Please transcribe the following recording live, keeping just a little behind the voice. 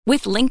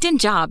With LinkedIn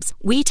Jobs,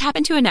 we tap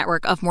into a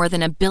network of more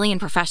than 1 billion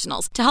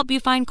professionals to help you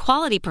find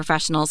quality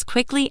professionals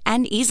quickly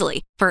and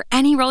easily for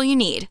any role you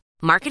need.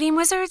 Marketing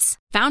wizards?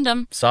 Found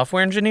them.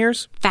 Software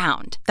engineers?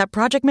 Found. That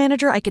project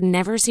manager I could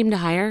never seem to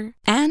hire?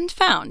 And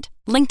found.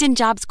 LinkedIn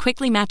Jobs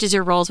quickly matches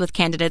your roles with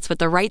candidates with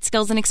the right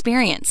skills and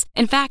experience.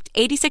 In fact,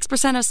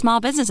 86% of small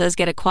businesses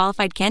get a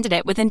qualified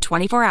candidate within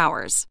 24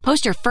 hours.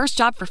 Post your first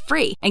job for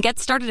free and get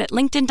started at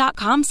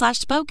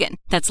linkedin.com/spoken.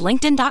 That's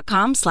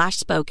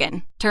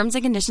linkedin.com/spoken. Terms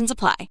and conditions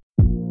apply.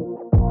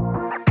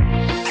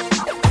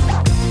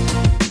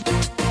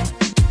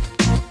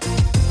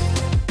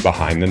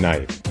 Behind the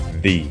Knife,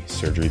 the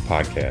surgery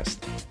podcast.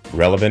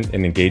 Relevant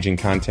and engaging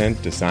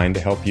content designed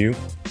to help you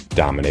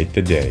dominate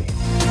the day.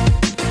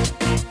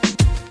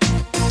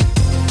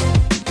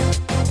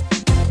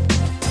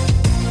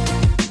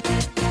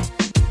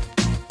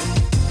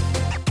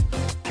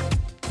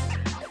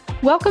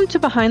 Welcome to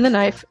Behind the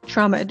Knife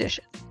Trauma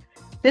Edition.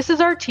 This is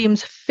our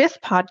team's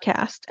 5th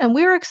podcast, and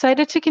we are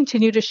excited to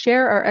continue to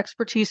share our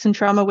expertise in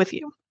trauma with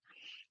you.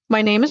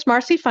 My name is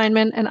Marcy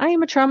Feynman, and I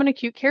am a trauma and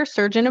acute care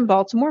surgeon in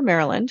Baltimore,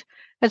 Maryland,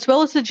 as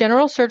well as the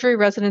General Surgery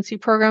Residency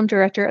Program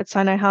Director at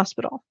Sinai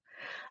Hospital.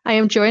 I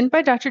am joined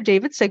by Dr.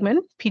 David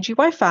Sigmon,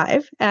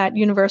 PGY5 at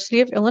University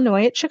of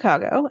Illinois at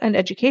Chicago and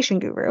education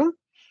guru,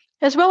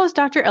 as well as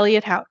Dr.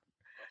 Elliot Hout,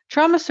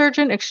 trauma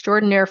surgeon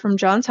extraordinaire from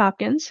Johns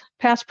Hopkins,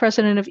 past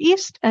president of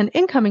East and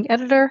incoming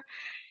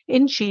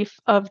editor-in-chief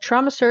of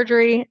Trauma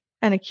Surgery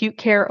and Acute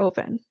Care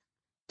Open.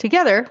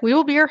 Together, we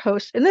will be your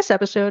hosts in this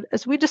episode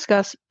as we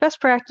discuss best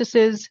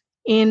practices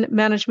in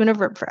management of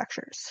rib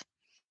fractures.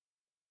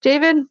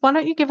 David, why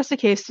don't you give us a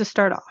case to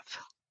start off?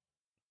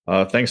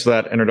 Thanks for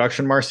that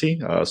introduction,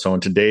 Marcy. So in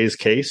today's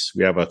case,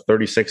 we have a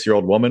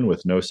 36-year-old woman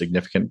with no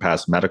significant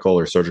past medical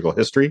or surgical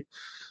history,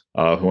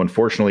 who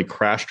unfortunately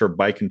crashed her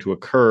bike into a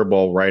curb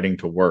while riding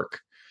to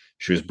work.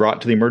 She was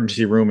brought to the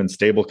emergency room in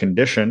stable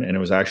condition, and it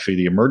was actually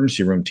the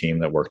emergency room team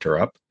that worked her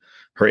up.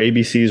 Her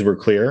ABCs were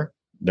clear.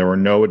 There were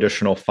no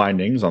additional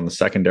findings on the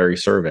secondary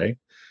survey.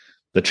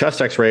 The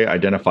chest x-ray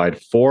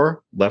identified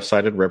 4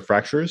 left-sided rib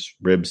fractures,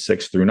 ribs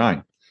 6 through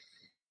 9.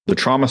 The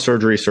trauma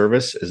surgery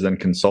service is then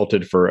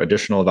consulted for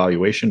additional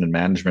evaluation and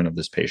management of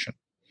this patient.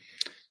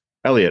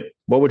 Elliot,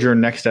 what would your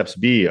next steps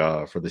be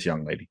for this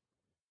young lady?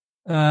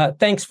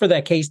 Thanks for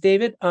that case,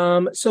 David.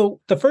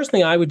 So the first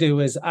thing I would do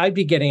is I'd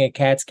be getting a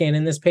CAT scan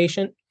in this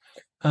patient.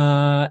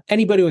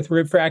 Anybody with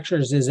rib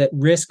fractures is at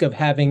risk of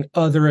having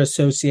other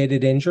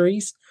associated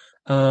injuries.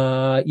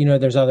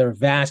 There's other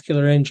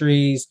vascular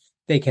injuries.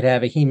 They could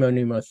have a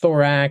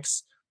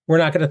hemopneumothorax. We're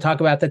not going to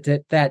talk about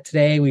that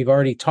today. We've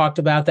already talked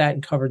about that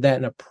and covered that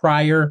in a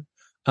prior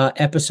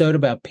episode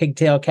about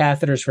pigtail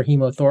catheters for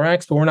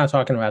hemothorax, but we're not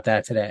talking about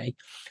that today.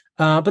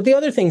 But the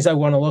other things I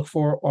want to look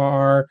for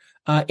are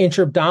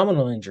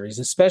intra-abdominal injuries,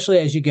 especially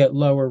as you get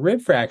lower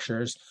rib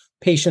fractures.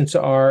 Patients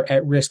are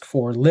at risk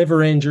for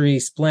liver injury,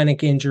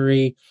 splenic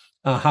injury,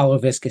 hollow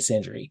viscous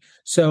injury.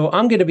 So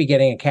I'm going to be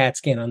getting a CAT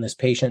scan on this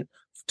patient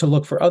to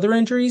look for other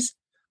injuries,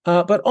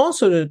 but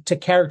also to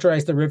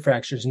characterize the rib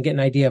fractures and get an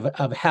idea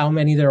of how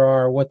many there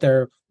are, what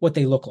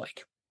they look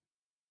like.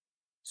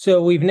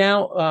 So we've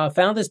now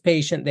found this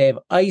patient. They have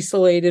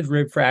isolated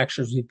rib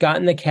fractures. We've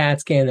gotten the CAT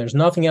scan. There's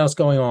nothing else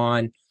going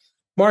on.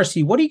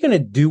 Marcy, what are you going to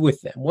do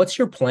with them? What's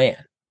your plan?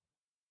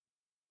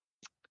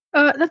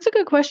 That's a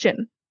good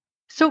question.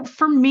 So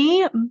for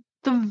me,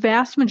 the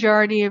vast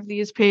majority of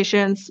these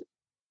patients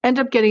end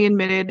up getting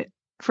admitted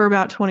for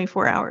about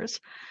 24 hours.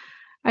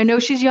 I know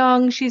she's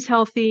young, she's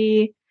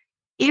healthy.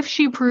 If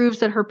she proves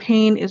that her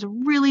pain is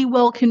really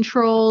well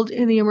controlled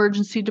in the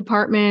emergency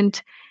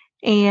department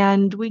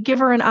and we give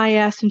her an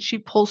IS and she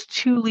pulls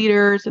 2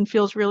 liters and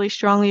feels really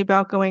strongly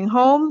about going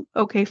home,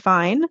 okay,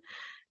 fine.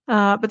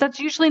 But that's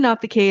usually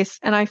not the case.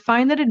 And I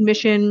find that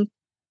admission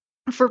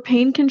for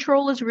pain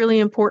control is really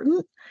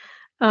important.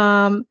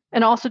 And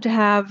also to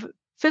have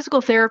physical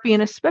therapy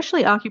and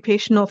especially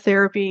occupational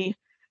therapy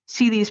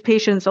see these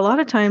patients. A lot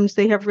of times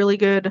they have really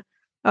good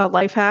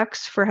life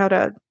hacks for how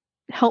to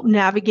help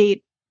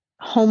navigate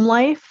home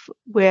life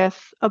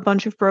with a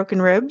bunch of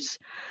broken ribs.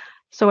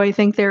 So I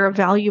think they're a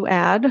value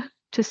add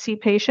to see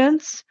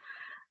patients.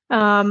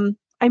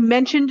 I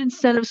mentioned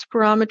incentive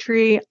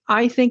spirometry.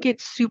 I think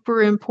it's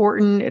super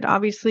important. It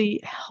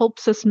obviously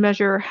helps us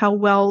measure how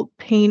well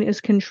pain is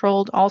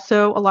controlled.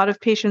 Also, a lot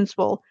of patients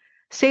will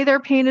say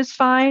their pain is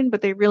fine, but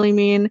they really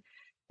mean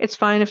it's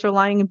fine if they're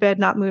lying in bed,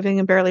 not moving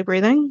and barely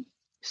breathing.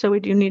 So we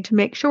do need to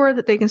make sure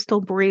that they can still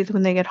breathe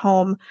when they get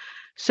home.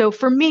 So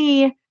for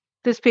me,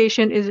 this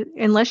patient is,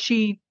 unless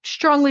she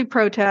strongly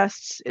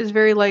protests, is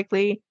very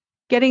likely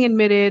getting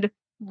admitted,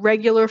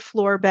 regular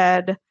floor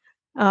bed,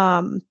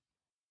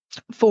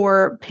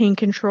 for pain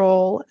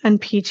control and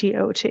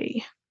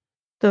PTOT.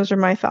 Those are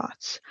my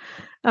thoughts.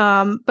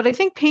 But I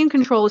think pain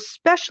control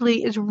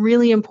especially is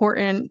really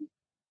important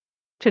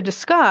to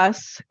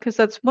discuss because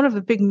that's one of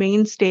the big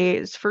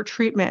mainstays for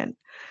treatment.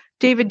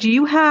 David, do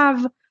you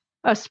have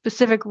a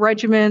specific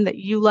regimen that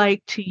you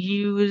like to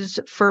use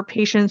for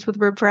patients with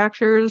rib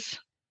fractures?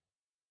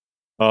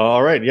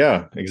 All right.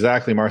 Yeah,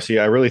 exactly, Marcy.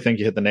 I really think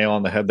you hit the nail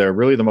on the head there.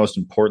 Really, the most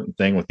important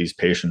thing with these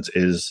patients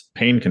is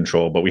pain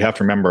control. But we have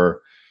to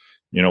remember,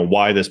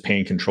 why this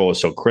pain control is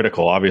so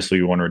critical.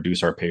 Obviously, we want to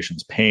reduce our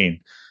patients' pain.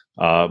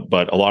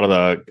 But a lot of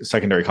the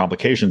secondary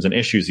complications and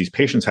issues these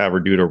patients have are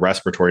due to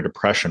respiratory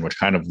depression, which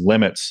kind of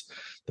limits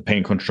the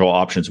pain control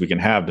options we can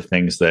have to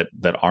things that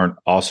aren't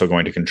also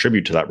going to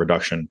contribute to that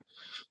reduction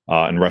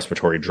in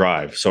respiratory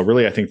drive. So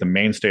really, I think the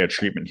mainstay of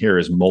treatment here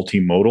is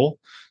multimodal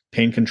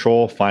pain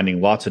control,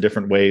 finding lots of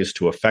different ways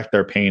to affect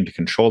their pain, to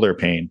control their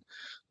pain,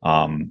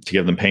 to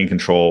give them pain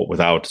control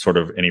without sort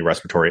of any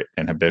respiratory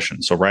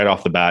inhibition. So right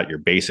off the bat, your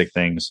basic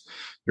things,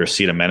 your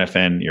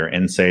acetaminophen, your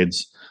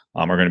NSAIDs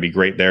are going to be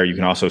great there. You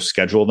can also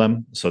schedule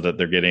them so that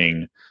they're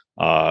getting,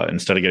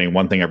 instead of getting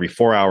one thing every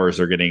 4 hours,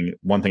 they're getting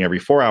one thing every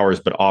 4 hours,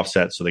 but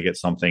offset so they get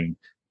something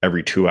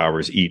every 2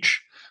 hours each.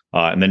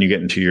 And then you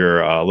get into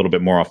your a little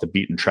bit more off the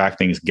beaten track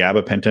things.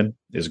 Gabapentin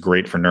is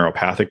great for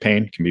neuropathic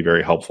pain, can be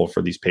very helpful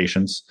for these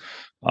patients.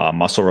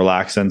 Muscle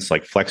relaxants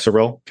like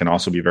Flexeril can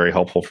also be very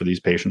helpful for these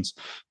patients.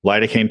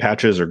 Lidocaine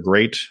patches are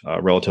great,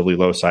 relatively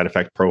low side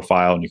effect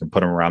profile, and you can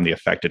put them around the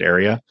affected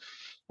area.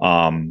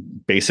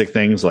 Basic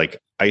things like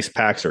ice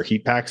packs or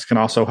heat packs can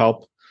also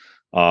help.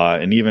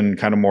 And even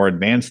kind of more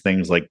advanced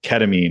things like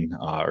ketamine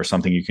or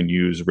something you can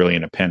use really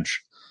in a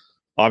pinch.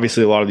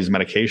 Obviously, a lot of these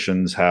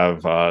medications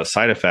have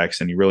side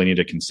effects, and you really need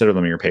to consider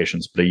them in your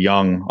patients. But a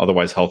young,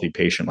 otherwise healthy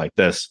patient like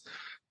this,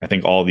 I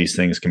think all of these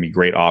things can be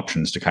great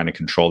options to kind of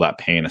control that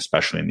pain,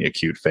 especially in the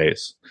acute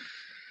phase.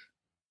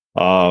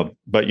 But,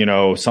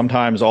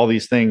 sometimes all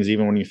these things,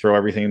 even when you throw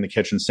everything in the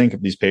kitchen sink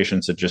of these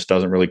patients, it just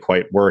doesn't really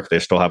quite work. They're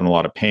still having a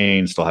lot of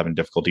pain, still having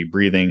difficulty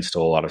breathing,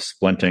 still a lot of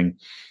splinting.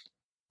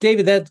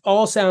 David, that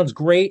all sounds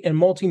great, and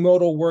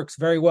multimodal works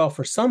very well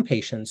for some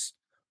patients,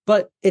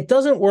 but it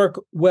doesn't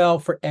work well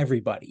for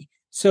everybody.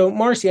 So,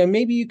 Marcia,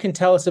 maybe you can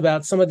tell us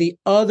about some of the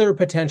other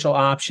potential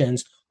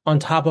options on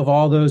top of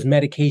all those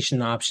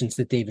medication options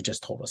that David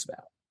just told us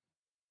about.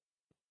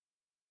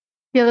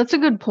 Yeah, that's a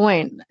good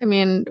point. I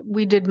mean,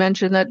 we did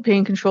mention that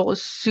pain control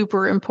is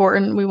super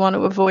important. We want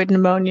to avoid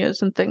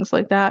pneumonias and things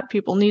like that.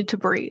 People need to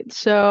breathe.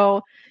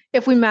 So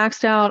if we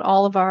maxed out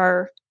all of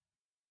our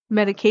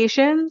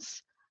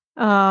medications,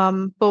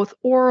 both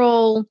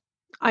oral,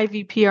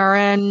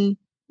 IV-PRN,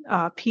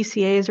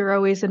 PCAs are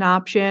always an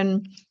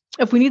option.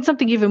 If we need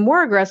something even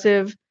more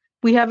aggressive,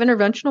 we have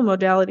interventional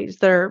modalities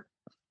that are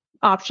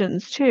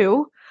options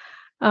too.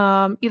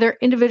 Either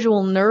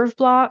individual nerve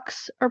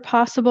blocks are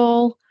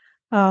possible,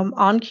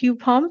 on-cue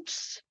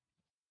pumps.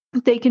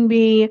 They can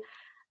be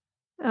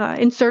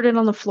inserted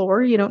on the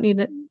floor. You don't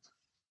need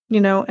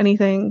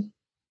anything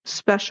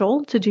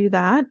special to do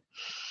that.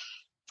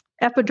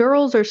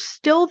 Epidurals are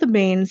still the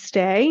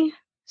mainstay,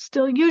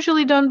 still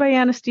usually done by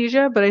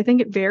anesthesia, but I think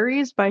it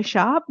varies by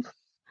shop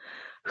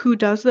who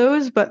does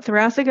those. But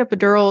thoracic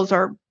epidurals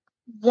are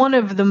one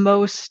of the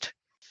most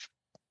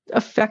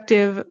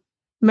effective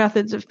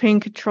methods of pain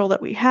control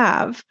that we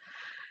have.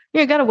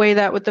 You got to weigh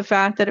that with the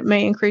fact that it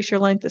may increase your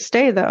length of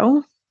stay,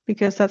 though,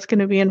 because that's going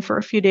to be in for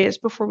a few days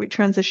before we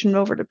transition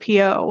over to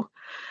PO.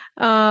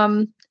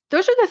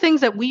 Those are the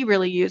things that we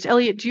really use.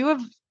 Elliot, do you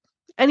have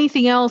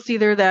anything else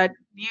either that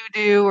you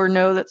do or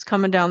know that's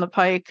coming down the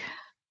pike?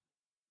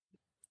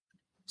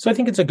 So I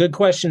think it's a good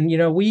question.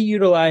 We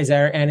utilize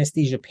our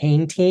anesthesia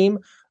pain team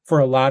for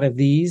a lot of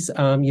these.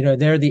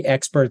 They're the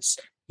experts.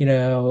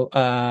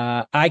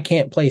 I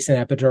can't place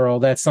an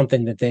epidural. That's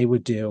something that they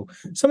would do.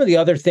 Some of the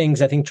other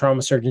things I think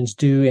trauma surgeons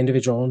do,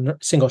 individual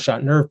single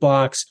shot nerve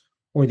blocks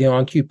or the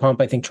on-cue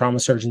pump, I think trauma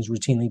surgeons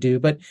routinely do.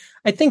 But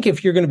I think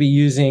if you're going to be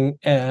using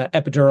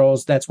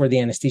epidurals, that's where the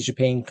anesthesia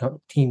pain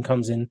team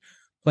comes in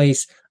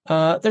place.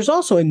 There's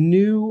also a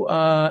new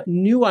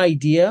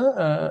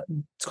idea.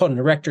 It's called an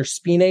erector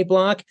spinae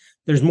block.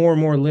 There's more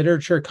and more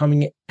literature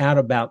coming out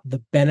about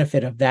the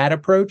benefit of that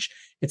approach.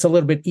 It's a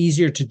little bit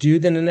easier to do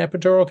than an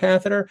epidural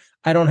catheter.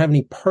 I don't have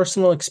any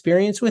personal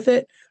experience with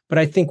it, but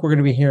I think we're going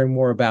to be hearing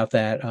more about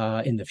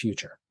that in the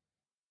future.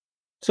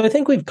 So I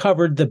think we've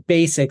covered the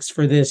basics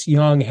for this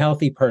young,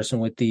 healthy person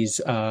with these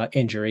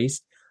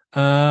injuries.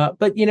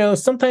 But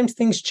sometimes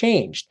things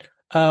changed.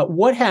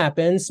 What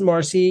happens,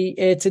 Marcy?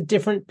 It's a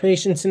different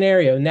patient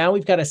scenario. Now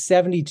we've got a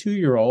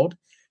 72-year-old.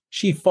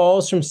 She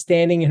falls from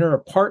standing in her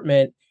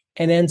apartment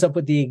and ends up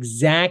with the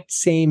exact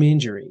same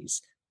injuries,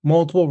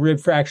 multiple rib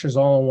fractures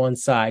all on one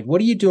side.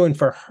 What are you doing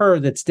for her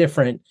that's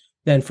different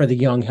than for the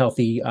young,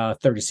 healthy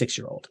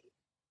 36-year-old?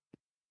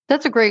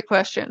 That's a great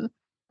question.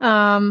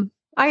 I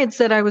had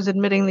said I was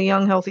admitting the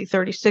young, healthy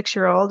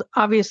 36-year-old.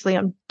 Obviously,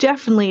 I'm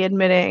definitely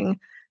admitting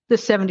the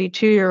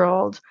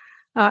 72-year-old.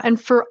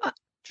 And for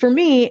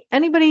me,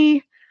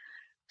 anybody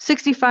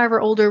 65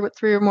 or older with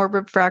 3 or more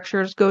rib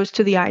fractures goes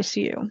to the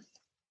ICU,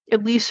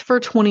 at least for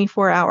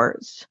 24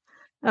 hours.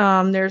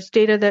 There's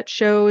data that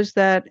shows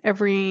that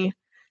every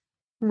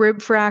rib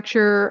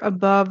fracture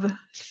above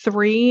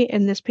 3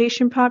 in this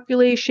patient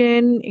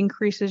population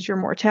increases your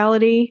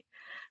mortality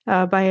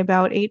by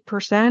about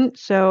 8%.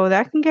 So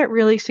that can get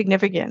really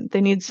significant.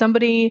 They need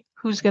somebody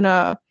who's going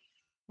to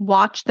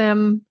watch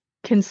them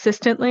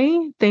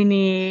consistently. They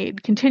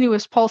need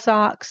continuous pulse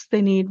ox.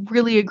 They need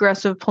really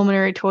aggressive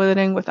pulmonary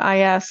toileting with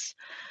IS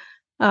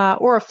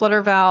or a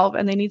flutter valve.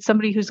 And they need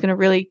somebody who's going to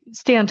really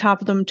stay on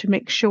top of them to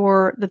make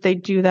sure that they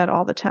do that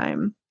all the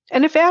time.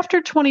 And if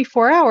after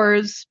 24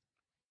 hours,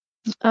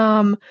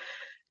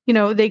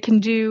 they can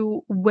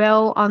do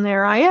well on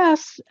their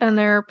IS and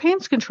their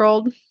pain's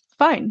controlled,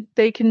 fine,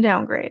 they can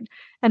downgrade.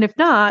 And if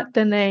not,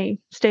 then they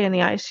stay in the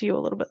ICU a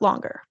little bit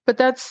longer. But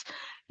that's,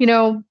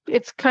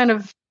 it's kind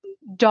of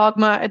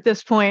dogma at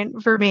this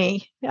point for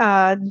me.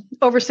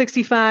 Over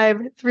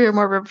 65, 3 or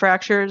more rib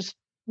fractures,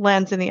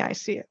 lands in the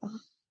ICU.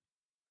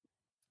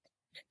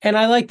 And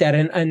I like that.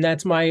 And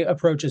that's my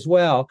approach as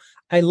well.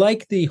 I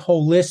like the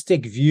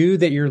holistic view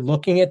that you're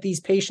looking at these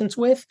patients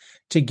with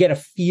to get a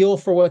feel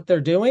for what they're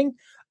doing.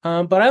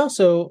 But I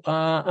also,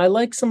 I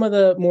like some of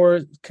the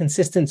more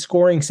consistent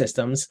scoring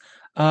systems.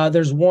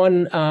 There's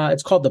one,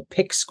 it's called the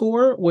PIC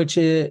score, which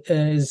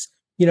is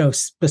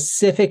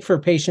specific for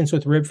patients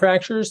with rib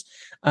fractures.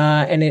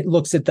 And it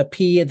looks at the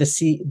P,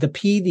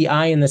 the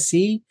I, and the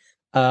C.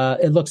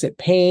 It looks at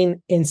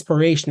pain,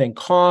 inspiration, and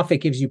cough. It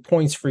gives you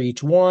points for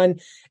each one.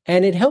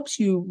 And it helps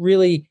you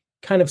really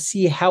kind of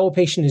see how a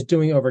patient is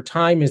doing over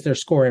time. Is their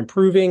score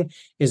improving?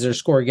 Is their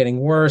score getting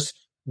worse?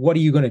 What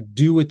are you going to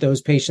do with those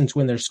patients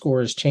when their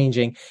score is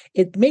changing?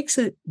 It makes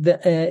it,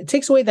 it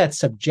takes away that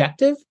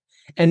subjective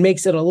and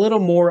makes it a little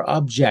more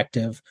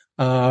objective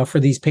for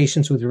these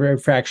patients with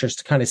rib fractures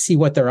to kind of see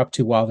what they're up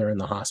to while they're in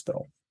the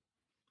hospital.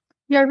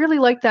 Yeah, I really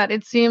like that.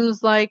 It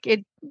seems like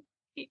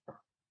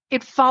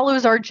it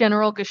follows our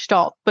general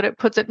gestalt, but it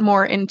puts it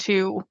more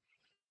into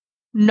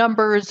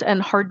numbers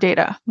and hard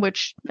data,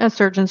 which as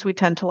surgeons we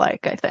tend to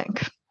like, I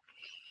think.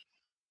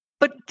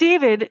 But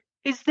David,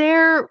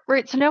 so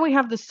now we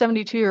have this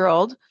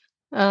 72-year-old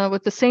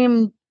with the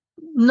same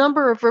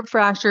number of rib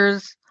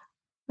fractures.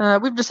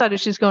 We've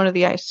decided she's going to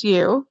the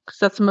ICU because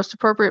that's the most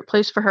appropriate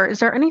place for her. Is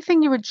there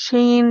anything you would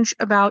change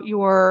about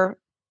your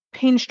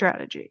pain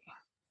strategy?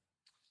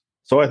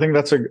 So I think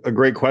that's a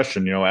great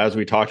question. As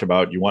we talked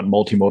about, you want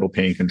multimodal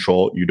pain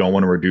control. You don't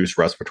want to reduce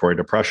respiratory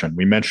depression.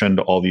 We mentioned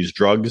all these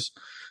drugs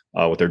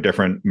with their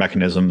different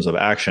mechanisms of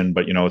action,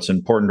 but it's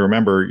important to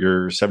remember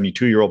your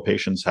 72-year-old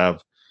patients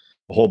have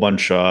a whole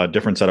bunch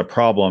different set of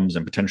problems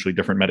and potentially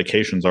different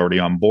medications already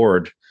on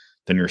board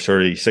than your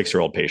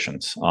 36-year-old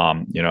patients.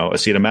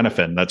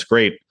 Acetaminophen, that's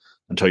great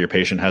until your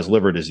patient has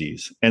liver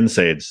disease.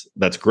 NSAIDs,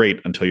 that's great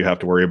until you have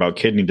to worry about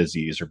kidney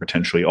disease or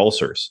potentially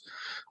ulcers.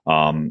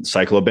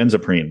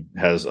 Cyclobenzaprine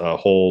has a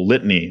whole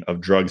litany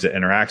of drugs it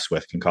interacts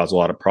with, can cause a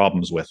lot of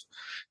problems with.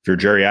 If your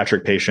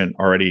geriatric patient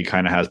already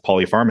kind of has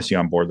polypharmacy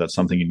on board, that's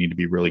something you need to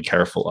be really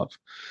careful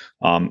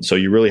of. So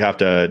you really have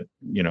to,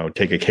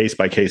 take a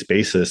case-by-case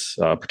basis,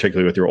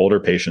 particularly with your older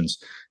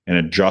patients, and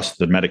adjust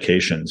the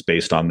medications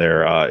based on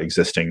their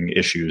existing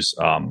issues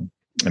and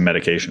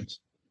medications.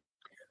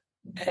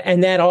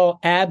 And that all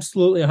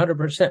absolutely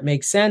 100%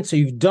 makes sense. So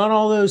you've done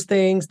all those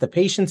things. The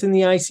patient's in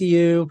the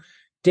ICU.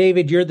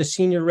 David, you're the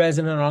senior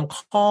resident on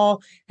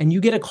call, and you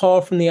get a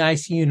call from the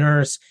ICU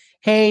nurse.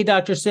 Hey,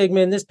 Dr.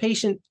 Sigmund, this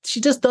patient,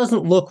 she just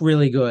doesn't look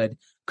really good.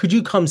 Could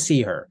you come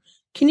see her?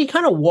 Can you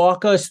kind of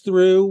walk us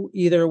through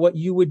either what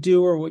you would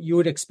do or what you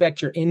would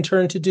expect your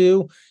intern to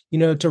do, to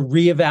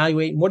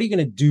reevaluate? What are you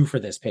going to do for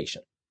this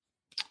patient?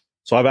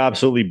 So I've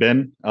absolutely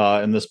been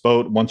in this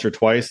boat once or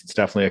twice. It's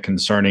definitely a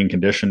concerning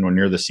condition when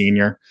you're the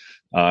senior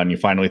and you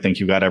finally think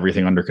you got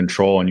everything under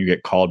control and you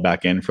get called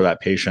back in for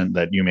that patient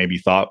that you maybe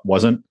thought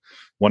wasn't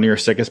one of your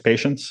sickest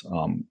patients.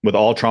 With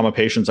all trauma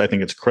patients, I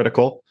think it's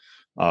critical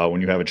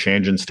when you have a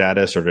change in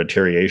status or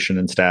deterioration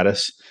in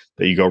status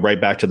that you go right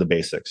back to the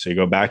basics. So you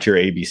go back to your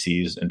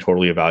ABCs and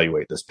totally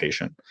evaluate this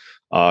patient.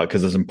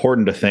 Because it's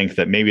important to think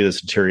that maybe this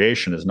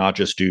deterioration is not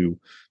just due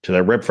to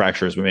their rib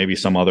fractures, but maybe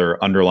some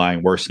other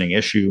underlying worsening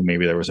issue.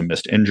 Maybe there was a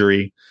missed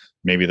injury.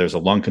 Maybe there's a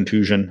lung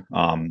contusion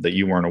that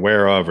you weren't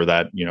aware of or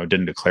that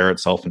didn't declare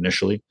itself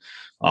initially.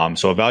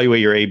 So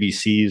evaluate your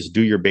ABCs,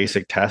 do your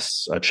basic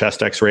tests. A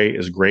chest X-ray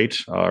is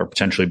great, or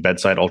potentially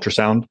bedside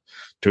ultrasound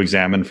to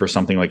examine for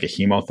something like a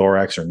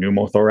hemothorax or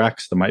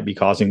pneumothorax that might be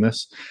causing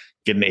this.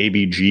 Get an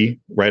ABG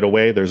right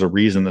away. There's a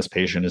reason this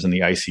patient is in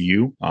the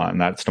ICU,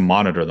 and that's to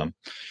monitor them.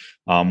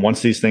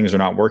 Once these things are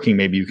not working,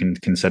 maybe you can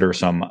consider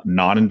some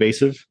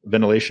non-invasive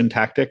ventilation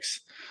tactics.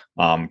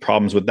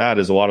 Problems with that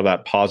is a lot of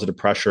that positive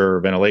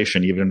pressure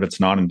ventilation, even if it's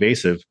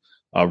non-invasive,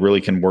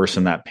 really can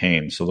worsen that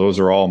pain. So those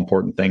are all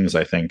important things,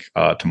 I think,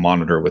 to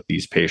monitor with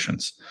these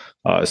patients,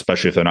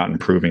 especially if they're not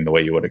improving the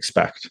way you would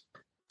expect.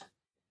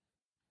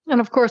 And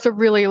of course, a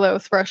really low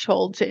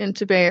threshold to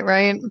intubate,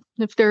 right?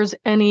 If there's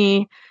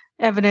any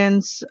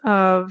evidence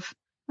of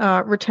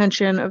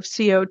retention of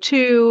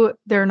CO2,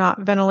 they're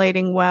not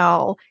ventilating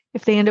well.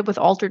 If they end up with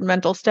altered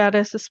mental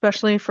status,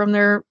 especially from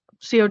their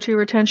CO2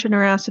 retention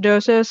or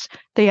acidosis,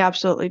 they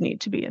absolutely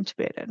need to be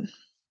intubated.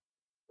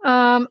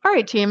 All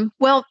right, team.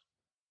 Well,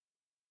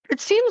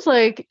 it seems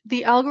like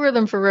the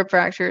algorithm for rib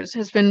fractures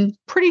has been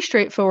pretty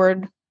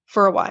straightforward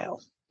for a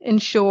while.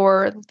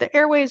 Ensure that the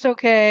airway is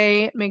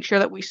okay, make sure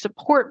that we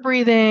support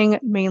breathing,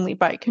 mainly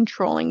by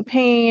controlling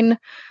pain,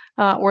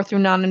 or through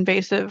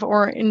non-invasive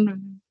or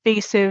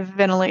invasive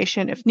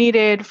ventilation if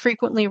needed.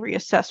 Frequently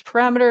reassess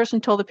parameters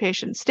until the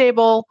patient's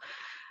stable,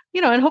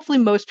 and hopefully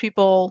most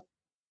people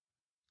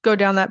go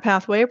down that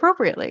pathway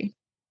appropriately.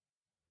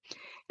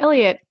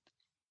 Elliot,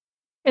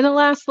 in the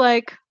last,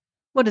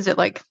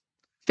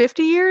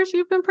 50 years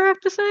you've been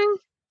practicing?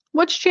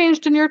 What's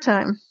changed in your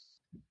time?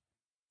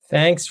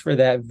 Thanks for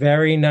that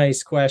very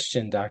nice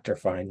question, Dr.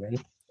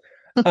 Fineman.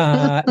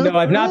 No,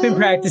 I've not been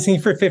practicing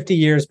for 50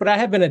 years, but I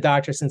have been a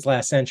doctor since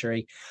last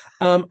century.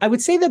 I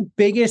would say the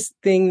biggest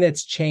thing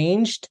that's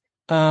changed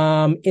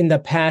in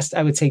the past,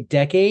 I would say,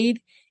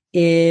 decade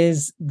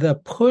is the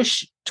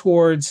push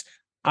towards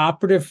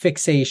operative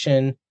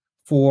fixation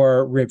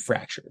for rib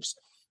fractures.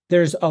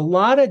 There's a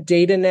lot of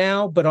data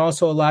now, but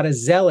also a lot of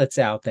zealots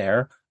out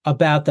there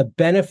about the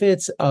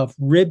benefits of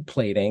rib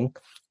plating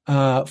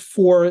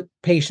for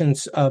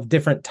patients of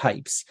different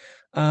types.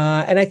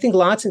 And I think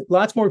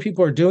lots more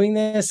people are doing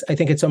this. I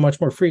think it's a much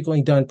more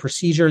frequently done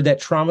procedure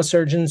that trauma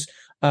surgeons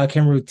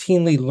can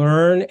routinely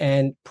learn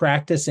and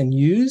practice and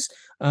use.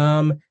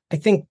 I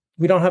think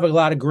we don't have a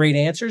lot of great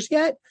answers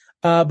yet,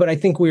 but I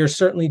think we are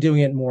certainly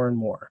doing it more and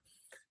more.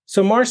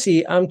 So,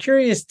 Marcy, I'm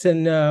curious to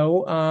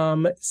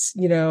know,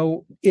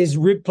 is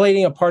rib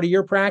plating a part of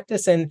your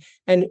practice, and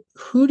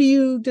who do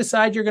you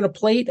decide you're going to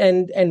plate,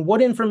 and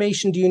what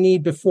information do you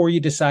need before you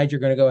decide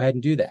you're going to go ahead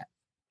and do that?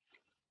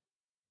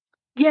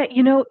 Yeah,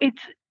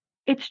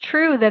 it's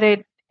true that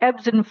it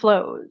ebbs and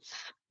flows,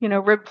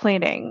 rib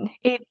plating.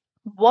 It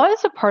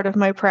was a part of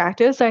my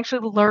practice. I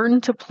actually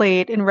learned to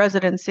plate in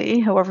residency,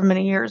 however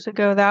many years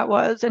ago that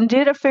was, and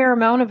did a fair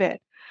amount of it.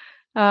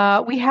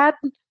 We had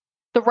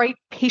the right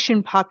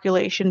patient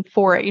population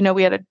for it.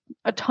 We had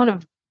a ton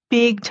of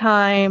big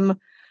time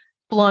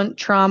blunt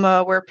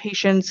trauma where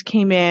patients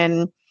came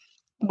in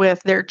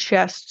with their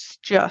chests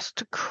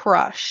just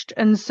crushed.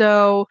 And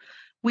so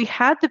we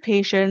had the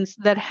patients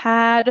that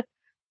had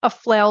a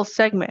flail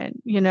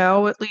segment,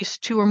 at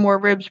least 2 or more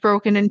ribs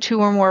broken in 2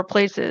 or more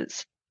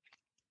places.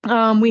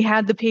 We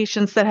had the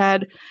patients that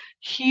had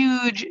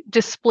huge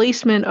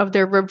displacement of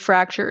their rib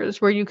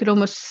fractures where you could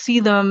almost see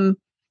them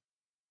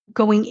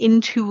going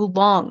into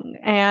lung.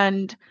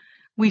 And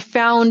we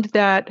found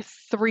that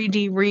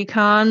 3D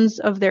recons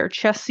of their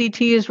chest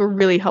CTs were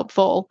really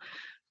helpful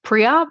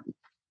pre-op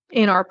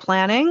in our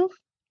planning.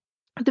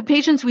 The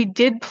patients we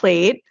did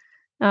plate,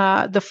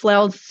 the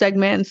flailed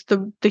segments,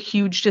 the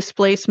huge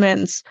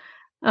displacements,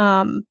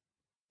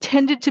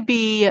 tended to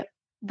be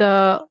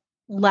the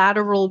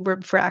lateral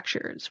rib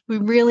fractures. We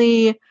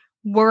really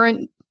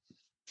weren't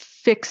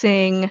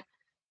fixing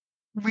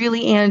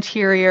really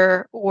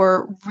anterior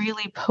or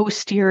really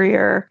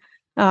posterior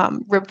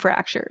rib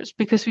fractures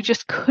because we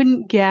just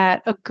couldn't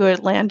get a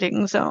good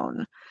landing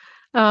zone.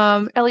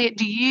 Elliot,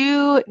 do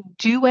you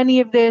do any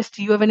of this?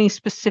 Do you have any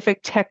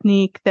specific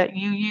technique that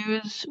you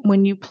use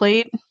when you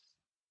plate?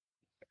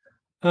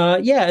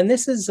 Yeah, and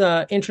this is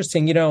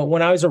interesting.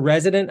 When I was a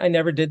resident, I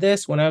never did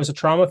this. When I was a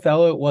trauma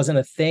fellow, it wasn't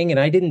a thing, and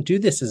I didn't do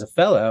this as a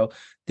fellow.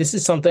 This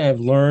is something I've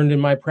learned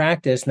in my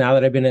practice now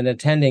that I've been an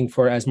attending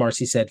for, as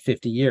Marcy said,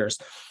 50 years.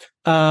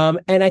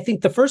 And I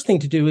think the first thing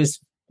to do is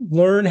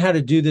learn how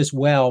to do this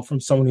well from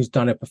someone who's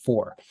done it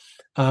before.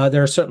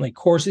 There are certainly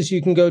courses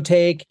you can go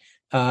take.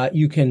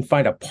 You can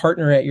find a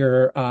partner at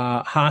your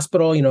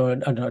hospital,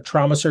 a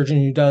trauma surgeon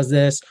who does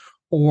this,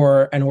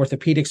 or an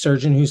orthopedic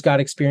surgeon who's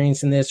got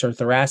experience in this, or a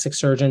thoracic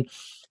surgeon,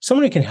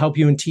 someone who can help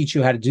you and teach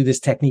you how to do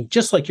this technique,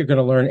 just like you're going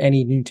to learn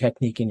any new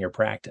technique in your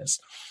practice.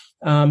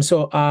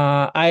 So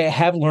I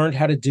have learned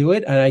how to do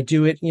it, and I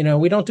do it.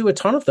 We don't do a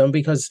ton of them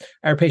because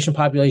our patient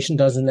population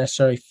doesn't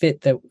necessarily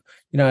fit that.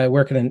 I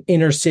work in an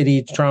inner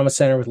city trauma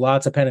center with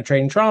lots of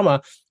penetrating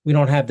trauma. We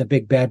don't have the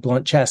big, bad,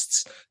 blunt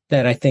chests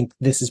that I think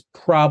this is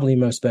probably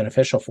most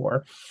beneficial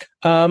for.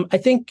 I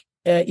think,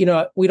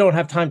 we don't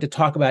have time to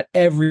talk about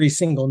every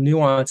single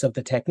nuance of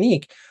the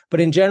technique, but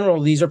in general,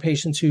 these are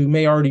patients who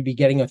may already be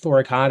getting a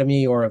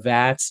thoracotomy or a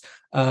VATS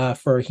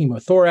for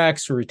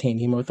hemothorax or retained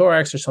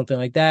hemothorax or something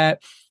like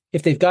that.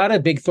 If they've got a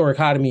big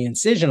thoracotomy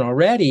incision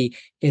already,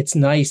 it's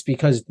nice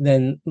because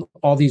then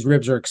all these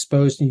ribs are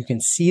exposed and you can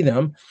see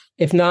them.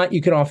 If not,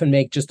 you can often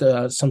make just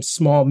some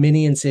small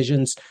mini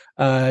incisions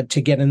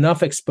to get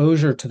enough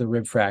exposure to the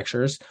rib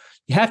fractures.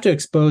 You have to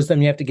expose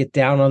them. You have to get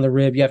down on the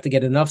rib. You have to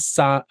get enough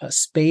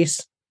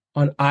space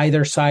on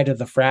either side of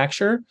the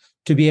fracture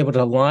to be able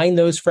to line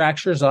those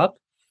fractures up.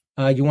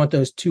 You want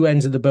those 2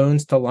 ends of the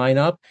bones to line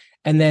up.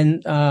 And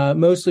then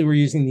mostly we're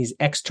using these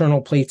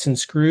external plates and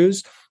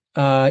screws.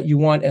 You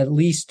want at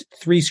least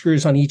 3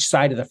 screws on each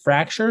side of the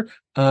fracture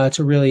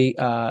to really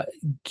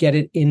get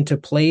it into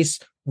place,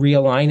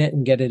 realign it,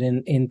 and get it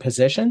in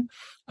position.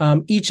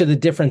 Each of the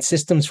different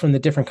systems from the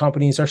different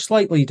companies are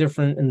slightly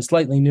different and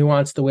slightly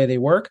nuanced the way they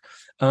work.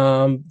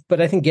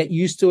 But I think get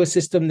used to a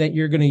system that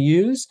you're going to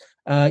use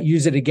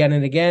it again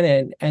and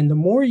again. And the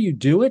more you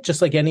do it,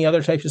 just like any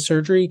other type of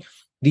surgery,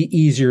 the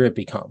easier it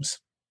becomes.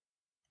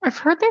 I've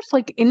heard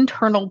there's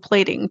internal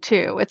plating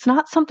too. It's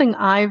not something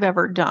I've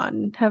ever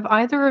done. Have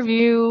either of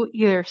you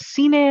either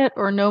seen it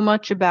or know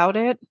much about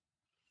it?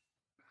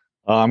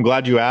 I'm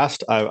glad you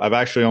asked. I've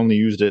actually only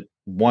used it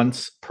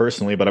once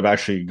personally, but I've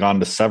actually gone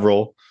to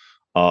several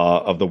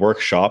of the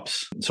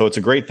workshops. So it's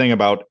a great thing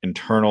about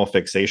internal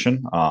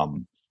fixation.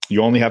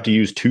 You only have to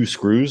use 2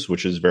 screws,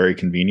 which is very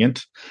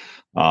convenient.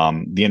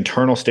 The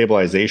internal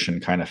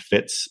stabilization kind of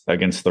fits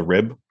against the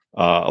rib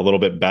a little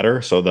bit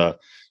better. So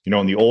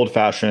in the old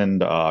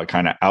fashioned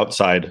kind of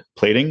outside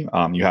plating,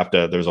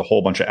 there's a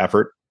whole bunch of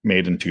effort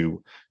made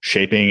into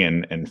shaping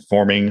and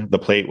forming the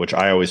plate, which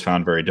I always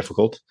found very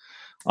difficult.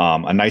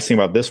 A nice thing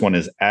about this one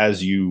is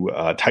as you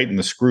tighten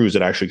the screws,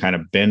 it actually kind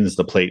of bends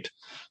the plate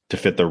to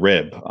fit the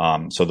rib.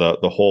 So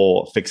the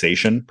whole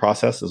fixation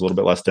process is a little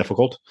bit less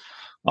difficult.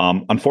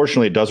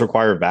 Unfortunately, it does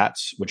require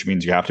VATS, which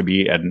means you have to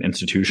be at an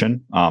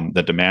institution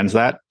that demands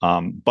that.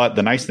 But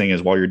the nice thing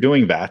is while you're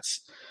doing VATS,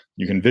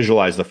 you can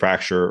visualize the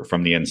fracture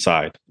from the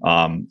inside.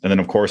 And then,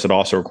 of course, it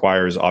also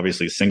requires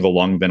obviously single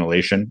lung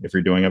ventilation if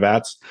you're doing a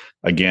VATS.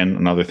 Again,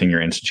 another thing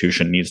your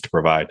institution needs to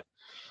provide.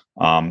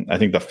 I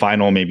think the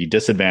final maybe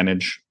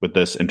disadvantage with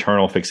this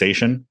internal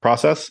fixation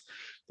process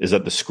is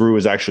that the screw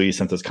is actually,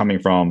 since it's coming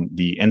from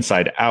the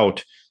inside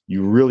out,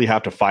 you really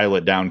have to file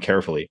it down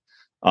carefully.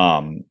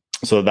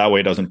 So that way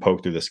it doesn't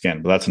poke through the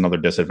skin. But that's another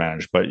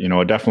disadvantage. But,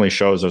 it definitely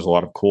shows there's a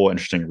lot of cool,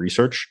 interesting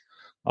research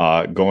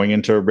going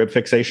into rib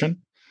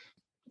fixation.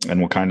 And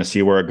we'll kind of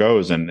see where it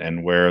goes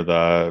and where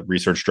the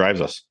research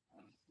drives us.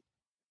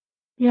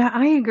 Yeah,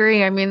 I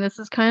agree. I mean, this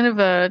is kind of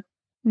a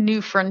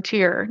new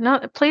frontier.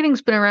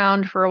 Plating's been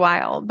around for a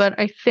while, but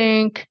I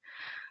think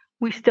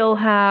we still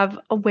have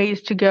a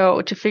ways to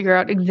go to figure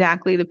out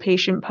exactly the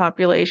patient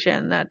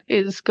population that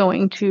is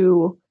going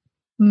to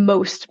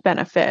most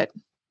benefit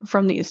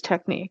from these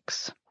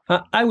techniques.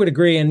 I would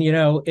agree. And,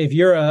 if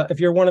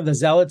you're one of the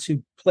zealots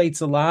who plates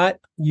a lot,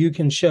 you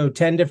can show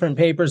 10 different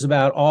papers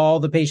about all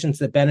the patients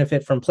that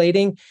benefit from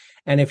plating.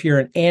 And if you're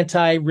an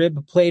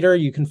anti-rib plater,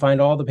 you can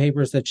find all the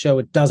papers that show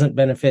it doesn't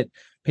benefit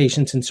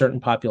patients in certain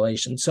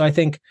populations. So I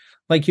think,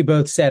 like you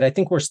both said, I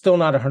think we're still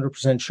not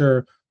 100%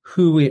 sure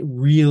who it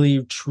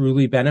really,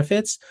 truly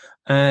benefits.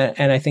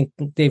 And I think,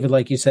 David,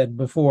 like you said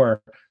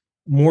before,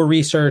 more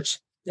research,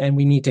 and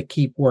we need to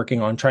keep working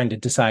on trying to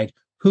decide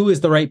who is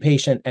the right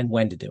patient and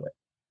when to do it.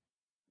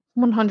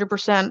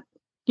 100%.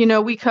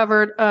 We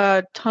covered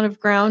a ton of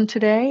ground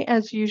today,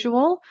 as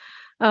usual.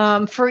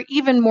 For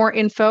even more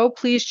info,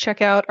 please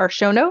check out our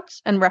show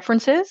notes and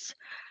references.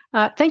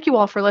 Thank you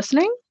all for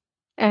listening.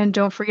 And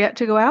don't forget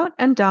to go out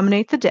and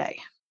dominate the day.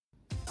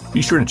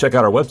 Be sure to check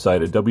out our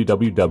website at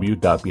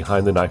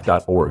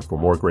www.behindtheknife.org for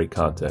more great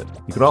content.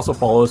 You can also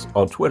follow us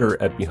on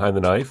Twitter at Behind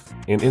the Knife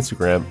and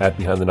Instagram at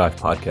Behind the Knife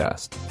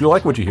Podcast. If you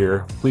like what you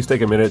hear, please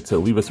take a minute to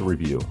leave us a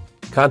review.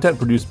 Content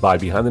produced by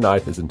Behind the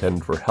Knife is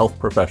intended for health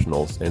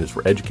professionals and is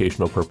for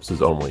educational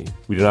purposes only.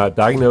 We do not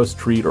diagnose,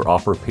 treat, or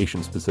offer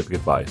patient-specific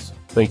advice.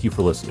 Thank you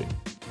for listening.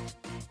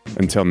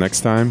 Until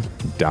next time,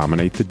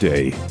 dominate the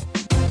day.